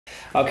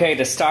Okay,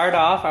 to start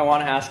off, I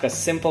want to ask a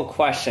simple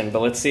question,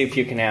 but let's see if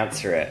you can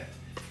answer it.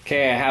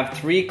 Okay, I have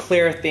three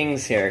clear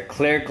things here.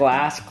 Clear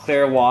glass,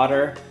 clear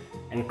water,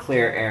 and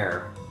clear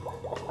air.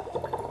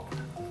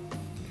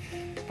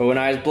 But when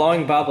I was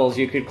blowing bubbles,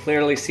 you could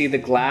clearly see the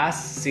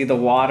glass, see the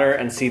water,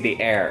 and see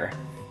the air.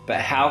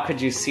 But how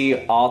could you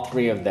see all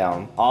three of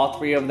them? All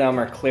three of them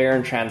are clear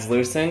and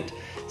translucent,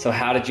 so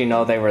how did you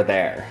know they were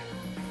there?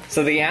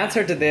 So the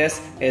answer to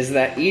this is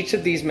that each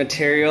of these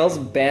materials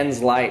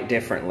bends light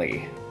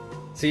differently.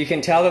 So you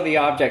can tell that the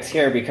object's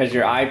here because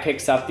your eye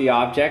picks up the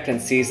object and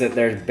sees that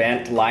there's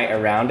bent light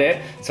around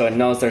it, so it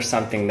knows there's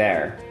something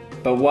there.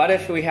 But what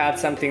if we had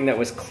something that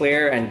was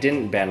clear and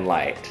didn't bend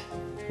light?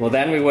 Well,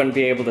 then we wouldn't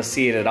be able to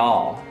see it at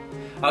all.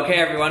 Okay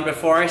everyone,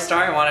 before I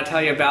start, I want to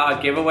tell you about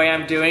a giveaway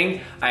I'm doing.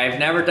 I have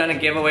never done a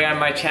giveaway on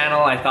my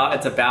channel. I thought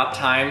it's about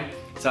time.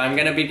 So I'm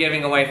going to be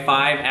giving away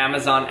 5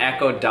 Amazon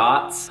Echo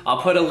Dots.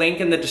 I'll put a link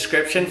in the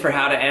description for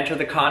how to enter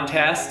the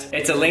contest.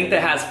 It's a link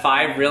that has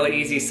 5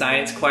 really easy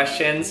science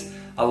questions.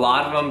 A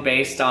lot of them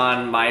based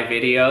on my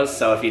videos,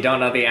 so if you don't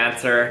know the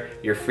answer,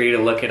 you're free to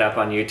look it up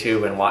on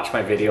YouTube and watch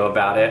my video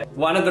about it.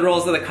 One of the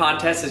rules of the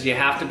contest is you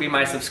have to be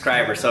my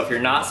subscriber, so if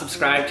you're not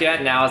subscribed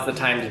yet, now is the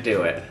time to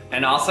do it.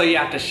 And also you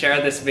have to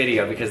share this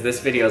video because this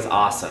video is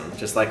awesome,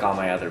 just like all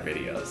my other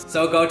videos.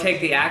 So go take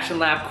the Action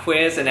Lab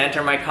quiz and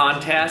enter my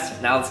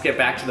contest. Now let's get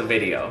back to the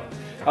video.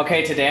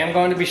 Okay, today I'm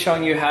going to be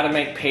showing you how to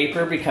make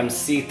paper become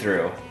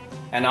see-through,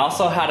 and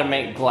also how to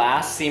make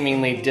glass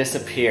seemingly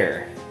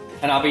disappear.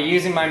 And I'll be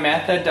using my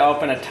method to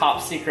open a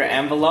top secret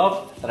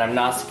envelope that I'm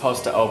not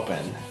supposed to open.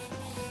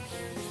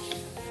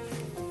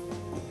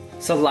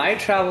 So light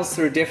travels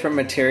through different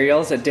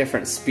materials at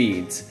different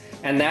speeds,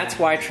 and that's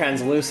why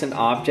translucent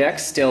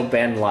objects still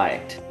bend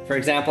light. For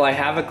example, I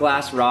have a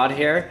glass rod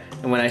here,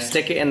 and when I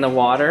stick it in the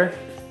water,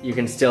 you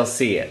can still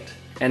see it.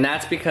 And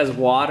that's because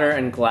water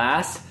and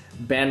glass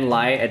bend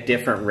light at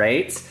different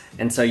rates,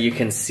 and so you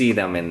can see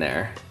them in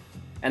there.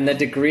 And the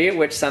degree at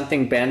which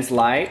something bends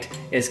light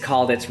is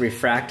called its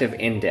refractive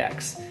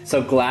index.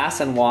 So glass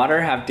and water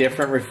have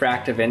different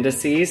refractive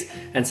indices,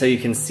 and so you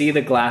can see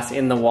the glass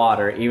in the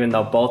water even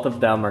though both of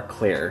them are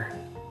clear.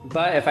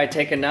 But if I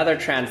take another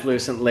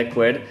translucent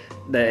liquid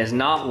that is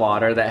not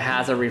water, that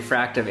has a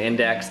refractive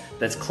index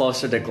that's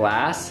closer to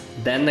glass,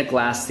 then the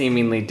glass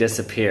seemingly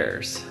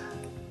disappears.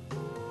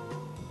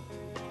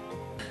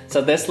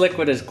 So this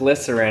liquid is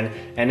glycerin,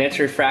 and its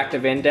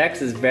refractive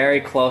index is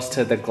very close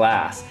to the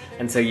glass,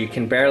 and so you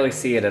can barely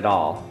see it at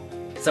all.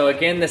 So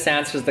again, this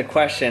answers the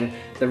question.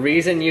 The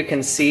reason you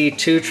can see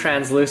two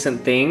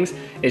translucent things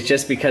is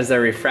just because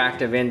their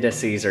refractive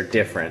indices are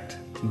different.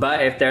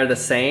 But if they're the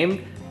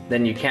same,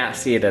 then you can't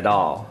see it at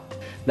all.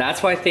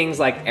 That's why things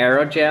like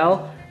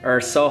aerogel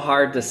are so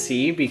hard to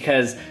see,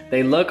 because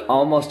they look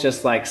almost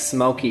just like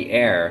smoky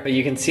air. But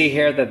you can see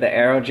here that the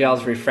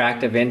aerogel's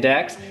refractive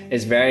index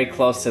is very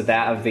close to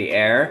that of the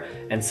air,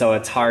 and so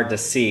it's hard to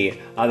see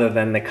other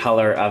than the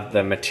color of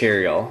the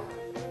material.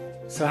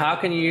 So how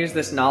can you use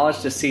this knowledge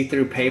to see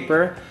through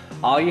paper?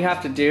 All you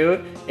have to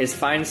do is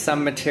find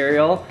some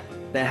material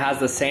that has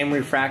the same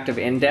refractive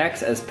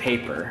index as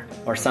paper,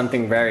 or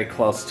something very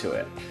close to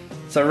it.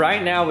 So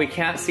right now we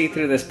can't see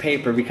through this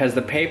paper because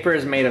the paper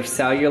is made of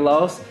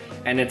cellulose,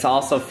 and it's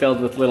also filled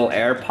with little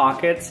air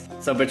pockets.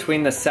 So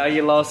between the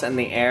cellulose and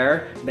the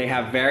air, they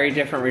have very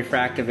different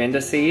refractive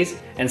indices,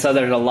 and so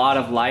there's a lot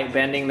of light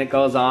bending that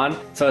goes on.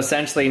 So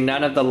essentially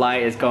none of the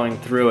light is going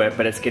through it,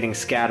 but it's getting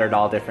scattered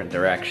all different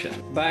directions.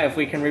 But if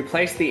we can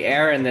replace the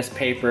air in this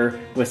paper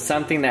with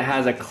something that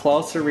has a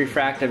closer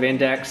refractive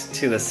index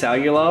to the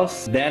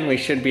cellulose, then we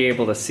should be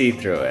able to see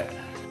through it.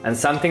 And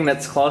something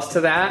that's close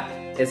to that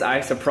is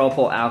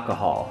isopropyl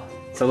alcohol.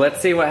 So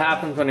let's see what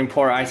happens when we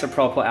pour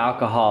isopropyl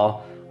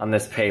alcohol on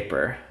this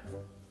paper.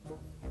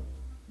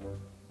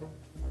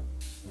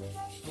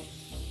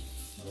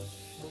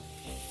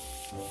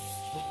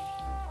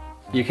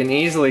 You can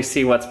easily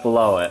see what's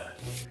below it.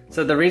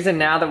 So the reason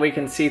now that we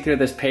can see through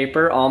this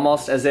paper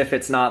almost as if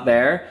it's not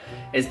there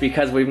is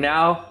because we've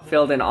now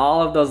filled in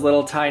all of those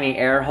little tiny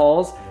air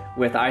holes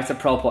with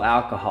isopropyl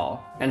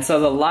alcohol. And so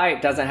the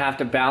light doesn't have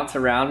to bounce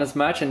around as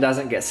much and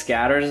doesn't get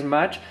scattered as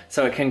much,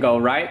 so it can go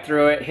right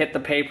through it, hit the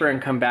paper,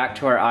 and come back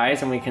to our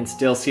eyes, and we can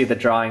still see the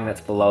drawing that's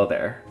below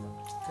there.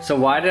 So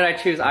why did I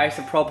choose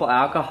isopropyl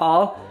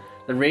alcohol?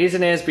 The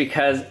reason is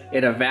because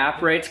it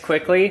evaporates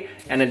quickly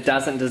and it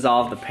doesn't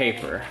dissolve the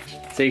paper.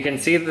 So you can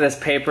see that this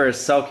paper is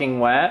soaking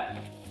wet,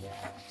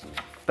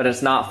 but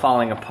it's not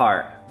falling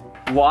apart.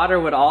 Water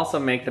would also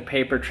make the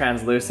paper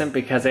translucent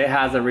because it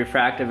has a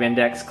refractive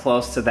index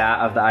close to that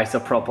of the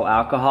isopropyl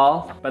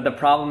alcohol, but the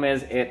problem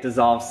is it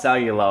dissolves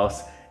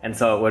cellulose, and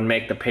so it would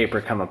make the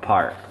paper come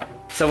apart.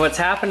 So what's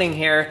happening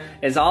here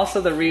is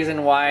also the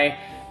reason why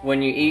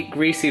when you eat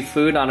greasy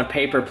food on a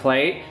paper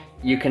plate,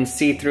 you can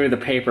see through the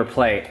paper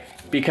plate,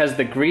 because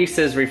the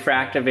grease's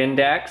refractive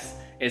index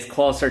is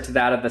closer to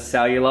that of the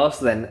cellulose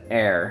than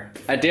air.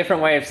 A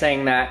different way of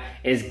saying that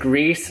is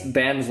grease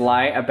bends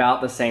light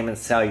about the same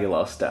as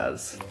cellulose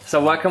does.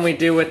 So what can we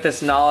do with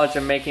this knowledge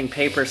of making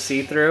paper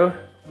see-through?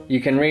 you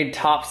can read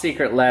top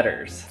secret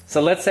letters.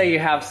 So let's say you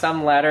have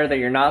some letter that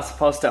you're not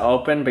supposed to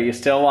open, but you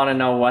still want to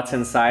know what's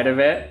inside of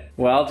it.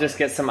 Well, just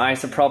get some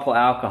isopropyl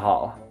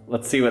alcohol.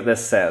 Let's see what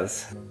this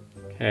says.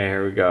 Okay,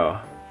 here we go.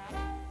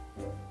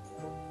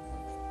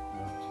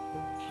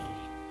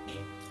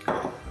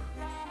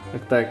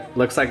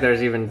 Looks like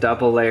there's even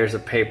double layers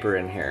of paper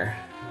in here.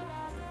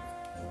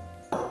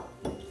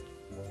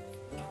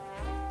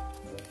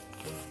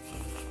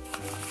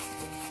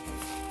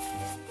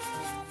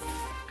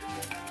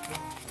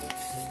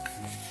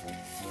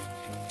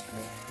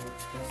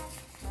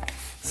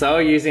 So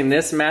using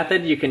this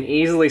method, you can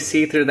easily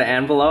see through the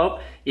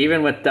envelope,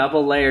 even with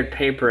double layered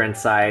paper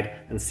inside,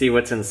 and see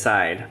what's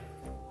inside.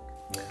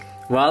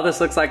 Well,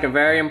 this looks like a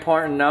very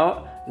important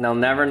note, and they'll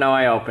never know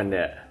I opened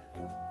it.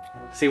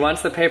 See,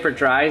 once the paper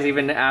dries,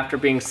 even after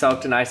being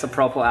soaked in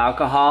isopropyl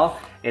alcohol,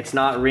 it's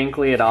not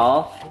wrinkly at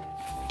all,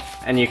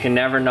 and you can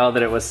never know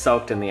that it was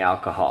soaked in the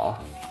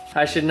alcohol.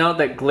 I should note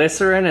that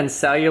glycerin and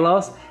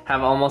cellulose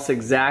have almost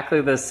exactly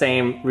the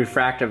same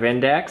refractive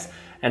index,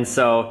 and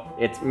so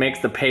it makes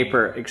the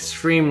paper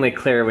extremely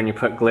clear when you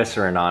put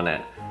glycerin on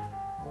it.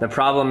 The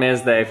problem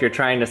is that if you're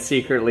trying to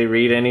secretly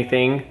read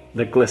anything,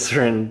 the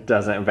glycerin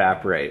doesn't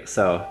evaporate,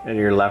 so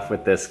you're left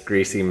with this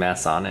greasy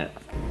mess on it.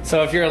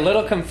 So if you're a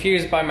little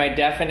confused by my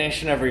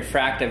definition of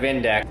refractive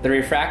index, the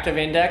refractive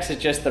index is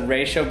just the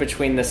ratio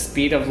between the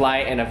speed of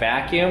light in a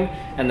vacuum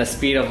and the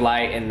speed of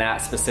light in that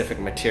specific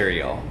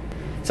material.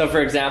 So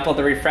for example,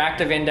 the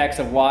refractive index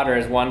of water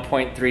is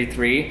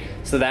 1.33,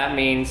 so that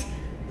means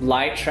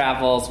light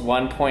travels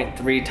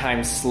 1.3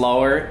 times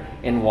slower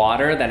in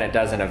water than it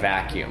does in a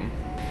vacuum.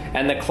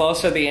 And the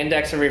closer the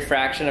index of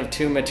refraction of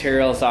two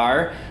materials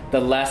are, the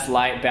less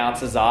light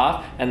bounces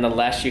off and the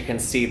less you can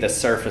see the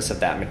surface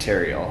of that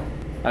material.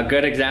 A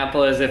good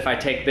example is if I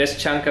take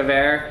this chunk of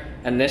air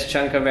and this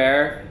chunk of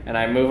air and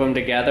I move them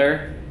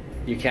together,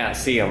 you can't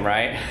see them,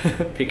 right?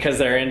 Because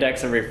their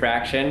index of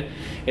refraction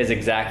is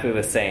exactly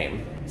the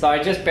same. So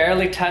I just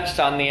barely touched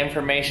on the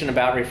information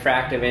about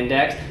refractive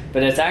index,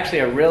 but it's actually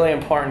a really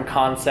important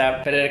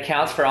concept, but it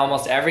accounts for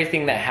almost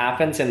everything that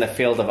happens in the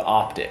field of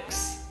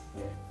optics.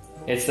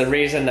 It's the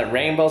reason that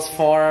rainbows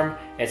form,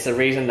 it's the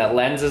reason that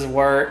lenses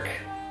work,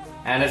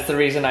 and it's the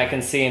reason I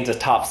can see into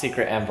top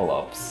secret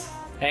envelopes.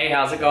 Hey,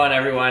 how's it going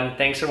everyone?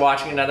 Thanks for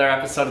watching another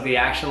episode of the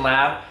Action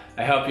Lab.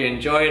 I hope you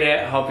enjoyed it,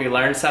 I hope you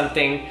learned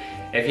something.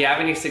 If you have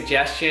any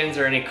suggestions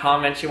or any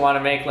comments you want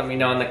to make, let me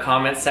know in the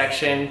comments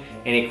section.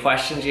 Any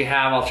questions you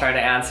have, I'll try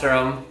to answer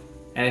them.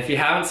 And if you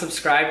haven't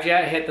subscribed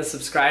yet, hit the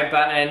subscribe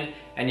button,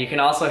 and you can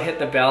also hit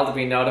the bell to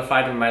be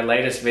notified when my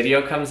latest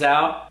video comes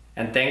out.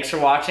 And thanks for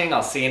watching,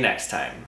 I'll see you next time.